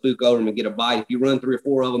might go spook over them and get a bite. If you run 3 or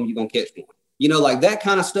 4 of them, you're going to catch one. You know, like that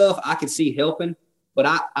kind of stuff I could see helping, but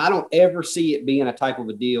I don't ever see it being a type of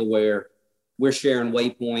a deal where we're sharing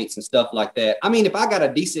waypoints and stuff like that. I mean, if I got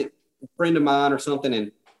a decent friend of mine or something,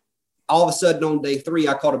 and all of a sudden on day 3,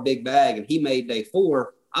 I caught a big bag and he made day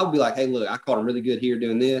 4, I would be like, hey, look, I caught him really good here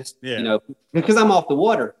doing this, you know, because I'm off the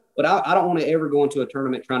water. But I don't want to ever go into a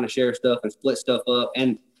tournament trying to share stuff and split stuff up.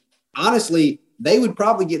 And honestly, they would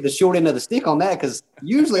probably get the short end of the stick on that, because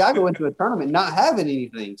usually I go into a tournament not having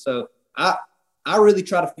anything. So I really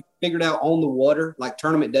try to figure it out on the water, like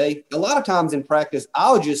tournament day. A lot of times in practice,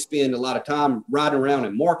 I'll just spend a lot of time riding around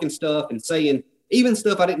and marking stuff and saying, even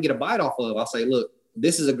stuff I didn't get a bite off of, I'll say, look,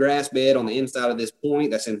 this is a grass bed on the inside of this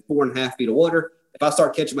point that's in 4.5 feet of water. If I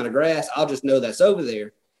start catching them out of grass, I'll just know that's over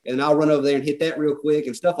there. And I'll run over there and hit that real quick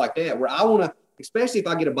and stuff like that, where I want to, especially if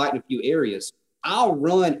I get a bite in a few areas, I'll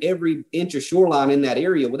run every inch of shoreline in that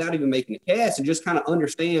area without even making a cast and just kind of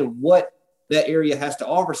understand what that area has to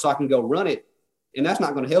offer so I can go run it. And that's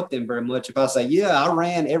not going to help them very much if I say, yeah, I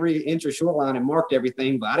ran every inch of shoreline and marked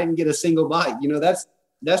everything, but I didn't get a single bite. You know, that's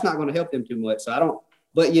not going to help them too much. So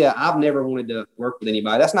but yeah, I've never wanted to work with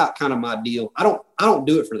anybody. That's not kind of my deal. I don't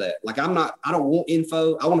do it for that. Like I don't want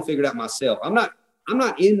info. I want to figure it out myself. I'm not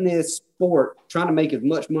in this sport trying to make as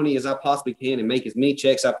much money as I possibly can and make as many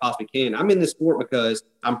checks as I possibly can. I'm in this sport because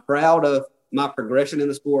I'm proud of my progression in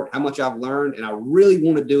the sport, how much I've learned, and I really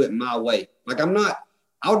want to do it my way. Like I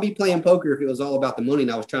would be playing poker if it was all about the money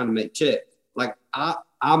and I was trying to make checks. Like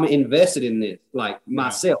I'm invested in this, like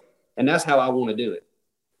myself, and that's how I want to do it.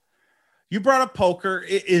 You brought up poker.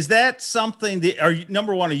 Is that something that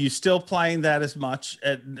number one, are you still playing that as much?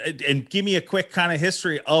 And give me a quick kind of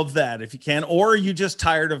history of that if you can, or are you just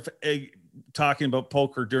tired of talking about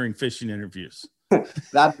poker during fishing interviews?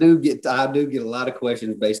 I do get a lot of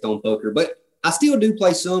questions based on poker, but I still do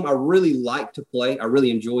play some. I really like to play. I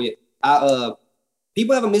really enjoy it.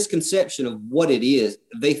 People have a misconception of what it is.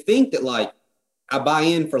 They think that like I buy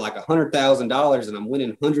in for like $100,000 and I'm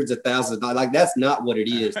winning hundreds of thousands. Like that's not what it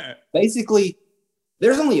is. Basically,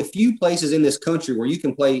 there's only a few places in this country where you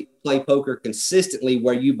can play poker consistently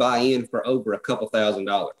where you buy in for over a couple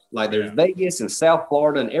 $1,000s. Like there's Vegas and South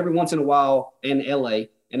Florida, and every once in a while, and LA,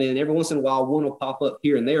 and then every once in a while one will pop up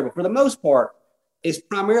here and there. But for the most part, it's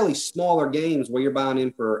primarily smaller games where you're buying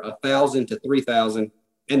in for $1,000 to $3,000.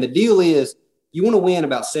 And the deal is you want to win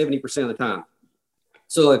about 70% of the time.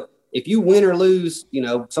 So if you win or lose, you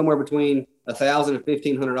know, somewhere between $1,000 and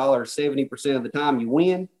 $1,500, 70% of the time you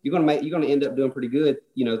win, you're going to end up doing pretty good,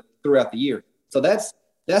 you know, throughout the year. So that's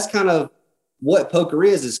kind of what poker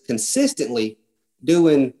is consistently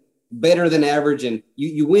doing better than average. And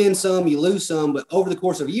you win some, you lose some, but over the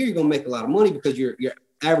course of a year, you're going to make a lot of money because your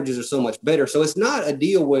averages are so much better. So it's not a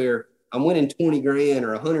deal where I'm winning 20 grand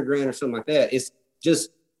or 100 grand or something like that.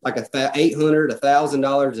 just like $800,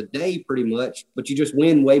 $1,000 a day pretty much, but you just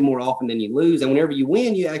win way more often than you lose. And whenever you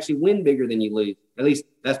win, you actually win bigger than you lose. At least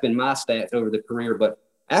that's been my stats over the career. But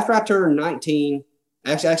after I turned 19,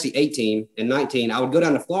 actually 18 and 19, I would go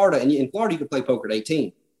down to Florida, and in Florida, you could play poker at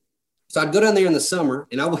 18. So I'd go down there in the summer,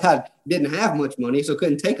 and I didn't have much money, so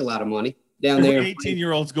couldn't take a lot of money down there.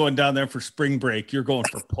 18-year-olds going down there for spring break. You're going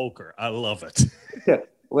for poker. I love it.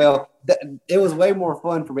 Well, it was way more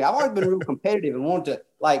fun for me. I've always been real competitive and wanted to,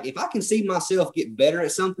 like, if I can see myself get better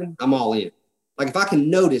at something, I'm all in. Like, if I can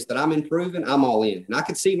notice that I'm improving, I'm all in. And I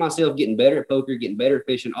could see myself getting better at poker, getting better at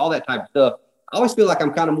fishing, all that type of stuff. I always feel like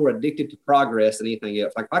I'm kind of more addicted to progress than anything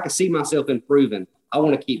else. Like, if I can see myself improving, I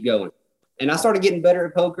want to keep going. And I started getting better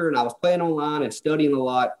at poker, and I was playing online and studying a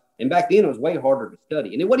lot. And back then, it was way harder to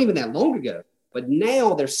study. And it wasn't even that long ago. But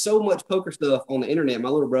now there's so much poker stuff on the internet. My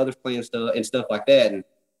little brother's playing stuff and stuff like that. And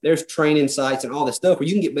there's training sites and all this stuff where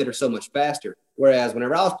you can get better so much faster. Whereas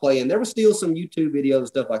whenever I was playing, there was still some YouTube videos and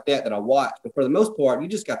stuff like that I watched. But for the most part, you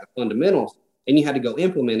just got the fundamentals and you had to go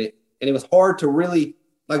implement it. And it was hard to really,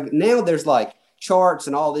 like, now there's like charts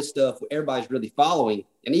and all this stuff where everybody's really following.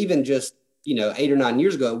 And even just, 8 or 9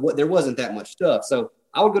 years ago, there wasn't that much stuff. So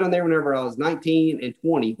I would go down there whenever I was 19 and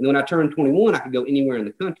 20. And when I turned 21, I could go anywhere in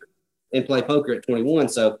the country and play poker at 21.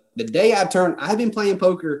 So the day I've been playing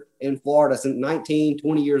poker in Florida since 19,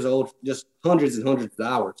 20 years old, just hundreds and hundreds of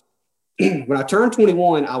hours. When I turned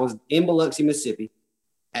 21, I was in Biloxi, Mississippi.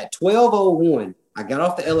 At 12:01, I got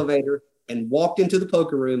off the elevator and walked into the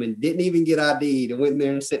poker room and didn't even get ID'd and went in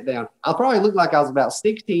there and sat down. I probably looked like I was about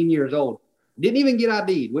 16 years old. Didn't even get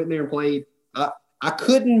ID'd, went in there and played. I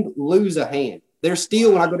couldn't lose a hand. There's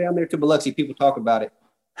still, when I go down there to Biloxi, people talk about it.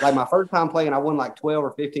 Like my first time playing, I won like $1,200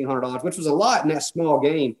 or $1,500, which was a lot in that small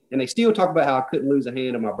game. And they still talk about how I couldn't lose a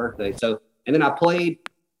hand on my birthday. So, and then I played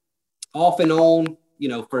off and on,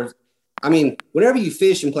 whenever you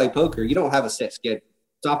fish and play poker, you don't have a set schedule.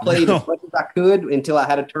 So I played as much as I could until I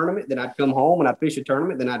had a tournament. Then I'd come home and I'd fish a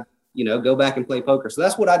tournament. Then I'd, go back and play poker. So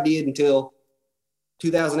that's what I did until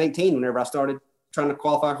 2018, whenever I started trying to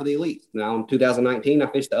qualify for the elites. Now in 2019, I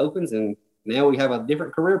fished the opens, and now we have a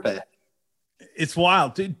different career path. It's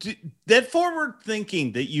wild. That forward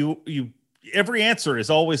thinking that you every answer is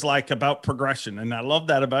always like about progression. And I love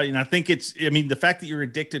that about you. And I think the fact that you're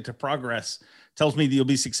addicted to progress tells me that you'll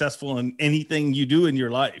be successful in anything you do in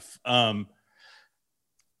your life. But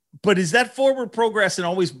is that forward progress and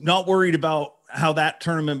always not worried about how that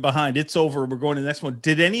tournament behind it's over, we're going to the next one?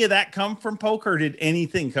 Did any of that come from poker, or did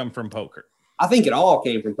anything come from poker? I think it all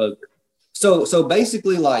came from poker. So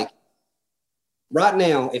basically, like, right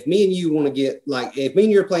now, if me and you want to get, like, if me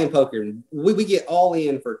and you're playing poker, we get all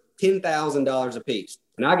in for $10,000 a piece,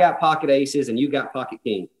 and I got pocket aces and you got pocket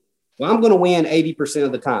king. Well, I'm going to win 80%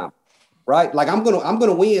 of the time, right? Like, I'm going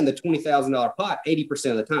to win the $20,000 pot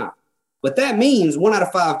 80% of the time. But that means 1 out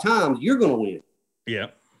of 5 times you're going to win. Yeah.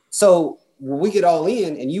 So when we get all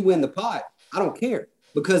in and you win the pot, I don't care,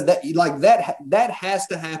 because that has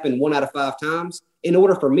to happen 1 out of 5 times in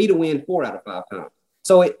order for me to win 4 out of 5 times.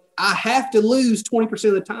 So I have to lose 20%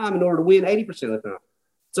 of the time in order to win 80% of the time.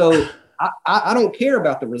 So I don't care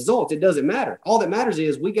about the results. It doesn't matter. All that matters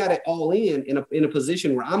is we got it all in a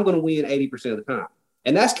position where I'm going to win 80% of the time.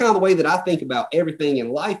 And that's kind of the way that I think about everything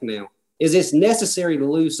in life now, is it's necessary to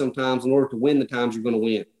lose sometimes in order to win the times you're going to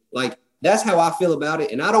win. Like, that's how I feel about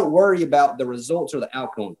it. And I don't worry about the results or the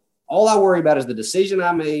outcome. All I worry about is the decision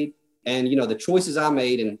I made and, the choices I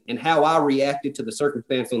made and how I reacted to the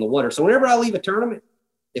circumstance on the water. So whenever I leave a tournament,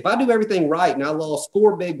 if I do everything right and I lost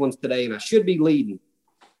 4 big ones today and I should be leading,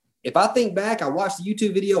 if I think back, I watched the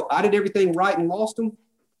YouTube video, I did everything right and lost them,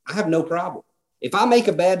 I have no problem. If I make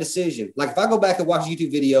a bad decision, like if I go back and watch a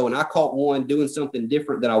YouTube video and I caught one doing something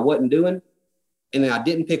different that I wasn't doing, and then I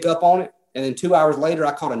didn't pick up on it, and then 2 hours later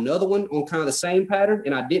I caught another one on kind of the same pattern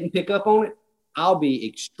and I didn't pick up on it, I'll be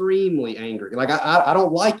extremely angry. Like I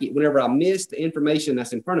don't like it whenever I miss the information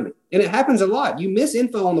that's in front of me. And it happens a lot. You miss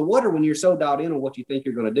info on the water when you're so dialed in on what you think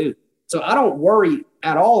you're going to do. So I don't worry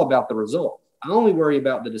at all about the result. I only worry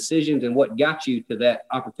about the decisions and what got you to that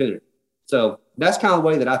opportunity. So that's kind of the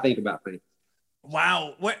way that I think about things.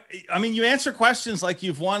 Wow. You answer questions like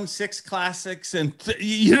you've won 6 classics and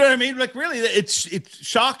you know what I mean? Like, really, it's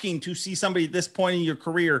shocking to see somebody at this point in your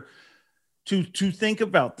career to think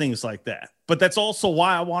about things like that. But that's also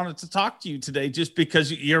why I wanted to talk to you today, just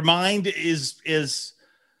because your mind is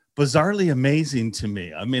bizarrely amazing to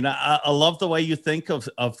me. I love the way you think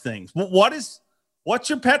of things. What's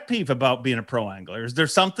your pet peeve about being a pro angler? Is there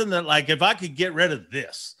something that, like, if I could get rid of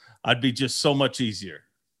this, I'd be just so much easier?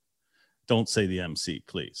 Don't say the MC,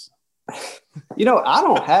 please.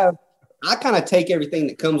 I kind of take everything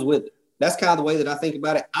that comes with it. that's kind of the way that I think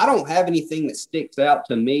about it. I don't have anything that sticks out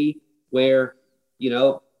to me where,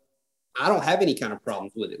 I don't have any kind of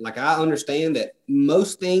problems with it. Like, I understand that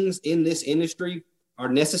most things in this industry are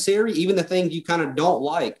necessary. Even the things you kind of don't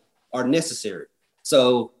like are necessary.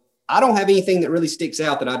 So I don't have anything that really sticks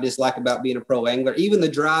out that I dislike about being a pro angler. Even the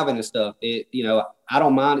driving and stuff, I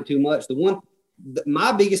don't mind it too much.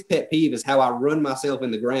 My biggest pet peeve is how I run myself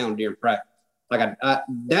in the ground during practice. Like,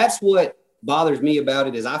 that's what bothers me about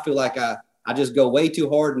it, is I feel like I just go way too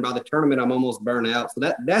hard, and by the tournament I'm almost burnt out.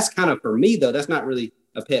 So that's kind of, for me though, that's not really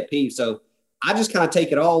a pet peeve. So I just kind of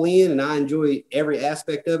take it all in, and I enjoy every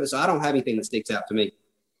aspect of it. So I don't have anything that sticks out to me.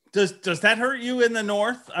 Does that hurt you in the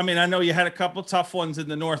North? I mean, I know you had a couple tough ones in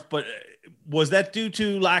the North, but was that due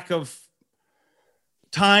to lack of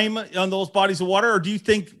time on those bodies of water? Or do you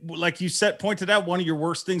think, like you pointed out, one of your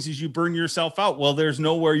worst things is you burn yourself out? Well, there's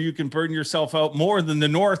nowhere you can burn yourself out more than the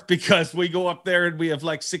North, because we go up there and we have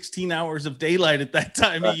like 16 hours of daylight at that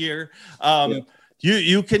time of year.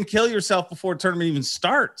 You can kill yourself before a tournament even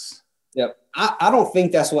starts. Yep. I don't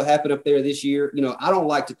think that's what happened up there this year. I don't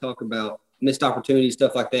like to talk about missed opportunities,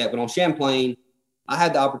 stuff like that. But on Champlain, I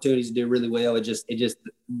had the opportunities to do really well. It just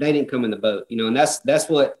they didn't come in the boat, and that's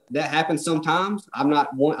what that happens sometimes.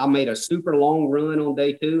 I made a super long run on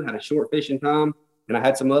day 2, had a short fishing time, and I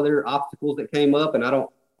had some other obstacles that came up, and I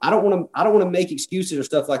don't want to make excuses or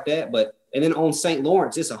stuff like that. And then on St.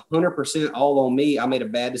 Lawrence, it's 100% all on me. I made a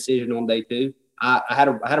bad decision on day 2. I had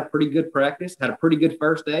a pretty good practice, had a pretty good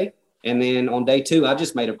first day. And then on day 2, I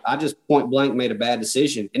just point blank made a bad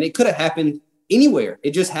decision, and it could have happened anywhere.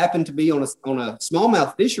 It just happened to be on a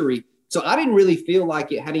smallmouth fishery. So I didn't really feel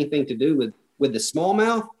like it had anything to do with the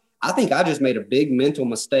smallmouth. I think I just made a big mental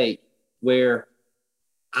mistake where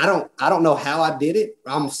I don't know how I did it.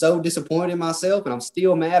 I'm so disappointed in myself, and I'm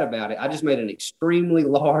still mad about it. I just made an extremely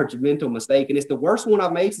large mental mistake, and it's the worst one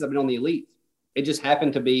I've made since I've been on the Elites. It just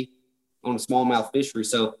happened to be on a smallmouth fishery.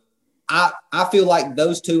 So I feel like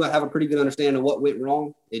those two, I have a pretty good understanding of what went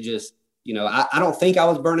wrong. It just, I don't think I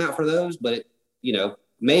was burnt out for those, but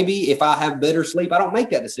maybe if I have better sleep, I don't make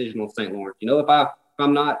that decision on St. Lawrence. If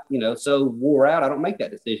I'm not, so wore out, I don't make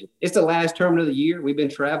that decision. It's the last tournament of the year. We've been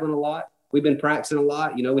traveling a lot. We've been practicing a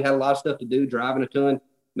lot. We had a lot of stuff to do, driving a ton.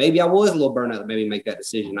 Maybe I was a little burnt out to maybe make that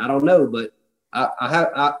decision. I don't know, but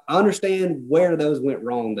I understand where those went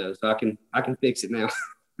wrong though. So I can fix it now.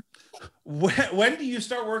 When do you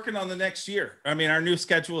start working on the next year? I mean, our new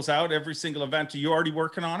schedule is out, every single event. Are you already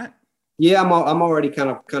working on it? Yeah, I'm already kind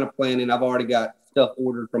of planning. I've already got stuff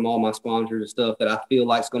ordered from all my sponsors and stuff that I feel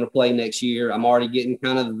like is going to play next year. I'm already getting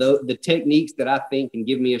kind of the techniques that I think can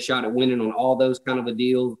give me a shot at winning on all those kind of a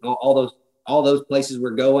deals, all those places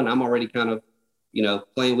we're going. I'm already kind of,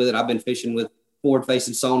 playing with it. I've been fishing with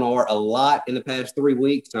forward-facing sonar a lot in the past 3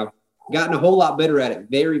 weeks. I've gotten a whole lot better at it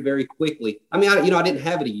very, very quickly. I mean, I didn't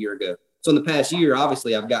have it a year ago. So in the past year,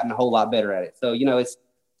 obviously, I've gotten a whole lot better at it. So,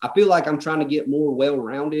 I feel like I'm trying to get more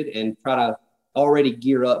well-rounded and try to already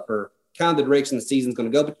gear up for kind of the direction the season's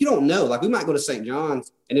going to go. But you don't know. Like, we might go to St.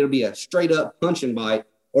 John's and it'll be a straight-up punching bite,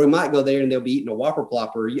 or we might go there and they'll be eating a whopper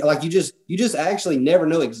plopper. Like, you just actually never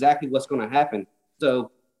know exactly what's going to happen.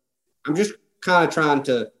 So I'm just kind of trying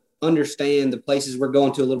to understand the places we're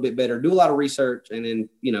going to a little bit better, do a lot of research, and then,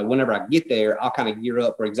 whenever I get there, I'll kind of gear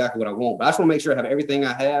up for exactly what I want. But I just want to make sure I have everything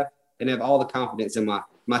I have and have all the confidence in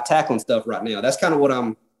my tackling stuff right now. That's kind of what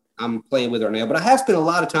I'm playing with right now. But I have spent a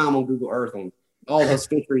lot of time on Google Earth on all those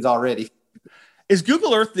fisheries already. Is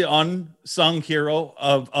Google Earth the unsung hero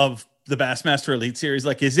of the Bassmaster Elite Series?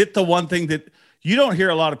 Like, is it the one thing that you don't hear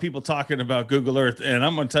a lot of people talking about Google Earth? And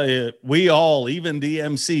I'm going to tell you, we all, even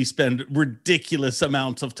DMC, spend ridiculous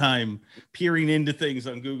amounts of time peering into things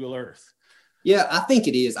on Google Earth. Yeah, I think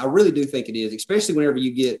it is. I really do think it is, especially whenever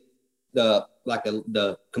you get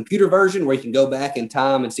the computer version where you can go back in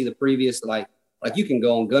time and see the previous, like you can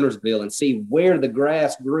go on Gunnersville and see where the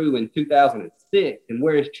grass grew in 2006 and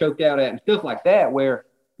where it's choked out at and stuff like that, where,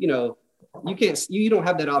 you don't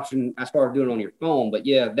have that option as far as doing it on your phone. But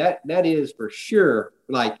yeah, that is for sure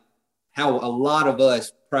like how a lot of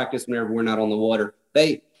us practice whenever we're not on the water.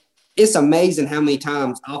 It's amazing how many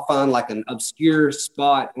times I'll find like an obscure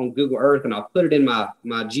spot on Google Earth and I'll put it in my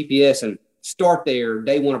GPS and start there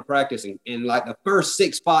day one of practicing. And like the first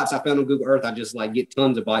 6 spots I found on Google Earth, I just like get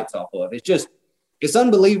tons of bites off of. It's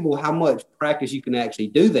unbelievable how much practice you can actually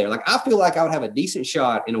do there. Like, I feel like I would have a decent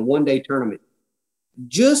shot in a one-day tournament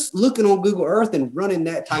just looking on Google Earth and running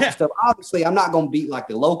that type of stuff. Obviously, I'm not going to beat like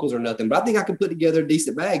the locals or nothing, but I think I could put together a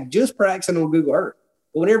decent bag just practicing on Google Earth.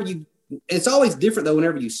 But it's always different though,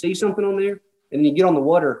 whenever you see something on there and then you get on the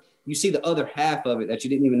water you see the other half of it that you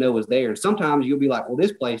didn't even know was there. And sometimes you'll be like, well,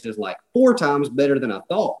 this place is like 4 times better than I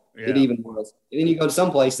thought it even was. And then you go to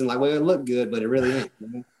some place and like, well, it looked good, but it really ain't. You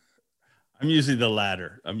know? I'm usually the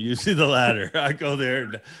latter. I go there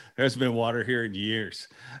and there's been water here in years.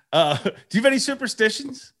 Do you have any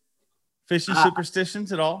superstitions? Fishing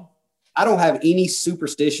superstitions at all? I don't have any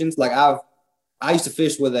superstitions. Like I used to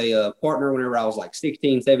fish with a partner whenever I was like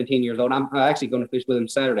 16, 17 years old. I'm actually going to fish with him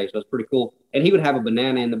Saturday, so it's pretty cool. And he would have a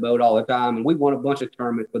banana in the boat all the time, and we won a bunch of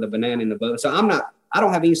tournaments with a banana in the boat. So I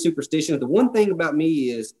don't have any superstitions. The one thing about me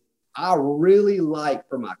is I really like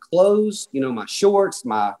for my clothes, you know, my shorts,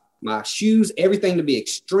 my shoes, everything to be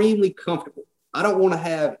extremely comfortable. I don't want to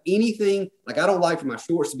have anything, like I don't like for my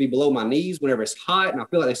shorts to be below my knees whenever it's hot and I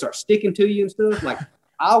feel like they start sticking to you and stuff. Like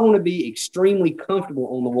I want to be extremely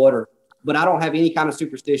comfortable on the water, but I don't have any kind of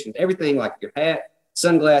superstitions. Everything like your hat,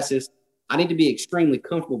 sunglasses, I need to be extremely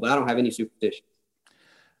comfortable, but I don't have any superstitions.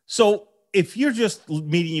 So if you're just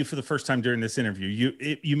meeting you for the first time during this interview,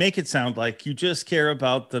 you make it sound like you just care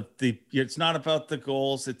about the it's not about the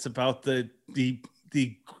goals. It's about the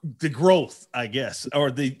growth, I guess,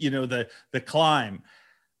 or the climb.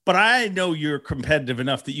 But I know you're competitive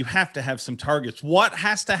enough that you have to have some targets. What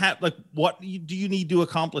has to happen? Like, what do you need to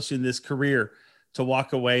accomplish in this career to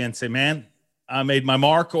walk away and say, man, I made my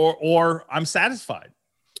mark, or I'm satisfied?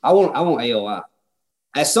 I want AOI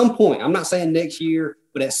at some point. I'm not saying next year,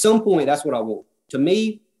 but at some point, that's what I want. To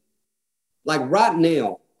me, like right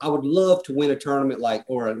now, I would love to win a tournament like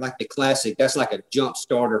the Classic. That's like a jump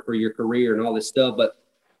starter for your career and all this stuff. But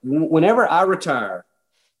whenever I retire,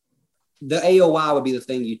 the AOI would be the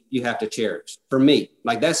thing you have to cherish for me.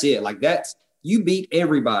 Like, that's it. Like, you beat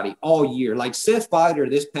everybody all year. Like Seth Fighter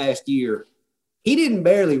this past year, he didn't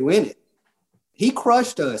barely win it. He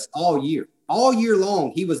crushed us all year. All year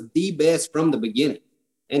long, he was the best from the beginning.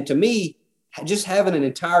 And to me, just having an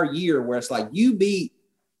entire year where it's like you beat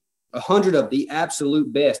 100 of the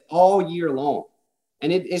absolute best all year long.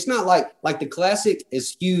 And it's not like the Classic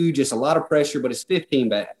is huge. It's a lot of pressure, but it's 15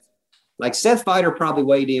 bass. Like Seth Fighter probably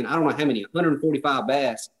weighed in, I don't know how many, 145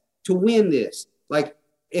 bass to win this. Like,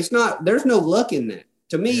 there's no luck in that.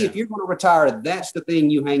 To me, If you're going to retire, that's the thing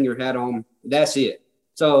you hang your hat on. That's it.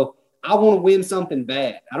 So I want to win something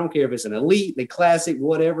bad. I don't care if it's an Elite, the Classic,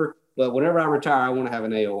 whatever. But whenever I retire, I want to have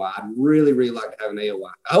an AOI. I'd really, really like to have an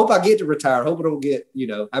AOI. I hope I get to retire. I hope I don't get,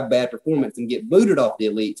 have bad performance and get booted off the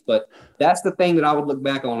Elites. But that's the thing that I would look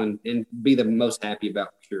back on and be the most happy about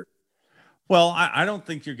for sure. Well, I don't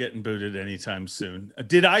think you're getting booted anytime soon.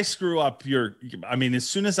 Did I screw up as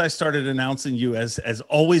soon as I started announcing you as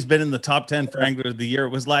always been in the top 10 for Angler of the Year, it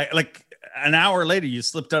was like an hour later, you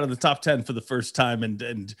slipped out of the top 10 for the first time.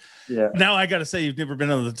 And now I got to say, you've never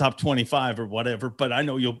been in the top 25 or whatever, but I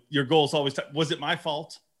know your goal's always, was it my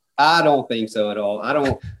fault? I don't think so at all.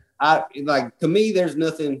 To me, there's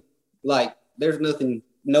nothing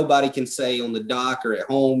nobody can say on the dock or at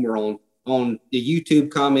home or on the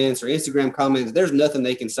YouTube comments or Instagram comments. There's nothing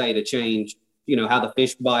they can say to change, how the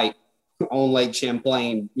fish bite on Lake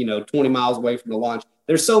Champlain, 20 miles away from the launch.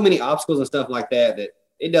 There's so many obstacles and stuff like that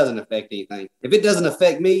it doesn't affect anything. If it doesn't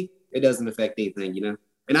affect me, it doesn't affect anything,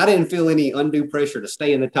 And I didn't feel any undue pressure to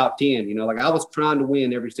stay in the top 10, like I was trying to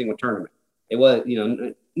win every single tournament. It was,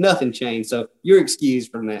 nothing changed. So you're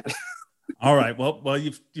excused from that. All right. Well,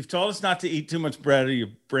 you've told us not to eat too much bread or your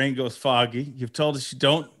brain goes foggy. You've told us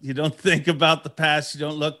you don't think about the past. You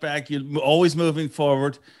don't look back. You're always moving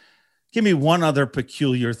forward. Give me one other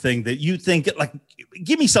peculiar thing that you think, like,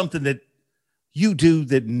 give me something that you do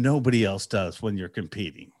that nobody else does when you're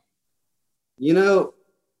competing.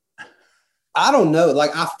 I don't know.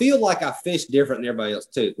 Like, I feel like I fish different than everybody else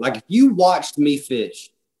too. Like, if you watched me fish,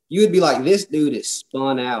 you would be like, this dude is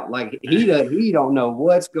spun out. Like, he don't know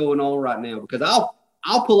what's going on right now, because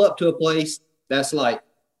I'll pull up to a place that's like,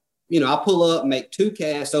 I'll pull up, make 2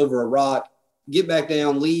 casts over a rock, get back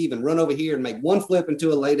down, leave, and run over here and make 1 flip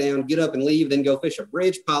into a lay down, get up and leave, then go fish a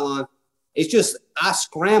bridge pylon. It's just, I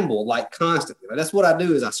scramble like constantly. That's what I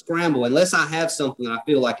do, is I scramble unless I have something that I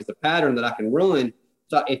feel like it's a pattern that I can run.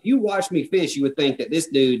 So if you watch me fish, you would think that this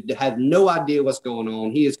dude has no idea what's going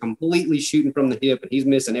on. He is completely shooting from the hip, and he's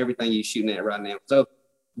missing everything he's shooting at right now. So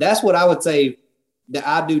that's what I would say that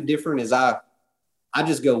I do different, is I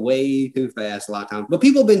just go way too fast a lot of times. But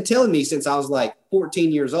people have been telling me since I was like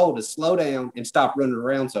 14 years old to slow down and stop running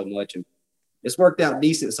around so much. And it's worked out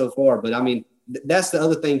decent so far. But I mean, that's the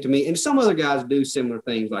other thing to me. And some other guys do similar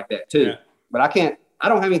things like that too. Yeah. But I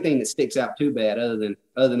don't have anything that sticks out too bad other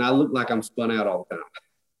than I look like I'm spun out all the time.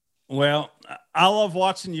 Well, I love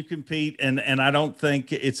watching you compete, and I don't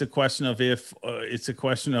think it's a question of if, it's a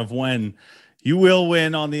question of when. You will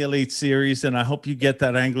win on the Elite Series, and I hope you get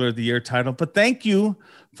that Angler of the Year title. But thank you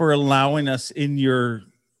for allowing us in your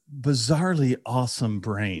bizarrely awesome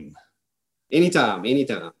brain. Anytime.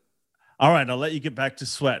 All right, I'll let you get back to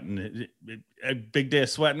sweating. A big day of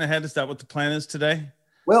sweating ahead. Is that what the plan is today?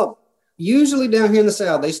 Well, usually down here in the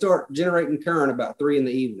South, they start generating current about 3 in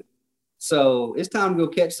the evening. So it's time to go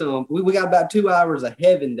catch some. We got about 2 hours of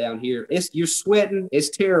heaven down here. You're sweating. It's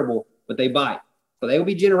terrible, but they bite. So they will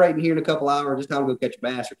be generating here in a couple hours. It's time to go catch a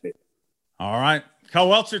bass or two. All right. Kyle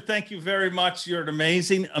Welcher, thank you very much. You're an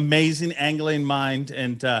amazing, amazing angling mind.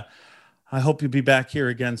 And I hope you'll be back here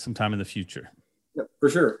again sometime in the future. Yep, for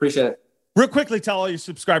sure. Appreciate it. Real quickly, tell all your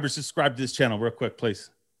subscribers to subscribe to this channel real quick,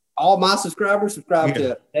 please. All my subscribers subscribe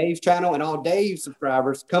to Dave's channel, and all Dave's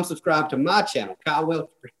subscribers come subscribe to my channel, Kyle Welcher.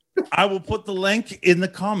 I will put the link in the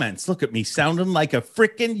comments. Look at me sounding like a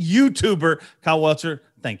freaking YouTuber. Kyle Welcher,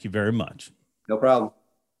 thank you very much. No problem.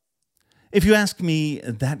 If you ask me,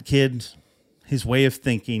 that kid, his way of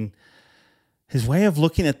thinking, his way of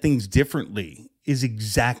looking at things differently is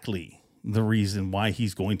exactly the reason why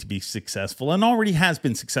he's going to be successful and already has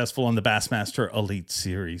been successful on the Bassmaster Elite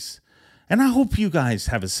Series. And I hope you guys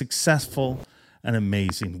have a successful and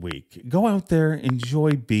amazing week. Go out there,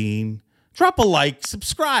 enjoy being, drop a like,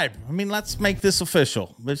 subscribe. I mean, let's make this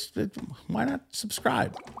official. Why not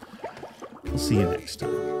subscribe? We'll see you next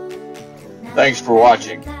time. Thanks for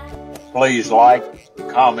watching. Please like,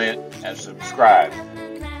 comment, and subscribe,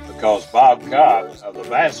 because Bob Cobb of the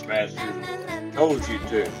Bassmaster told you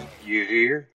to. You hear?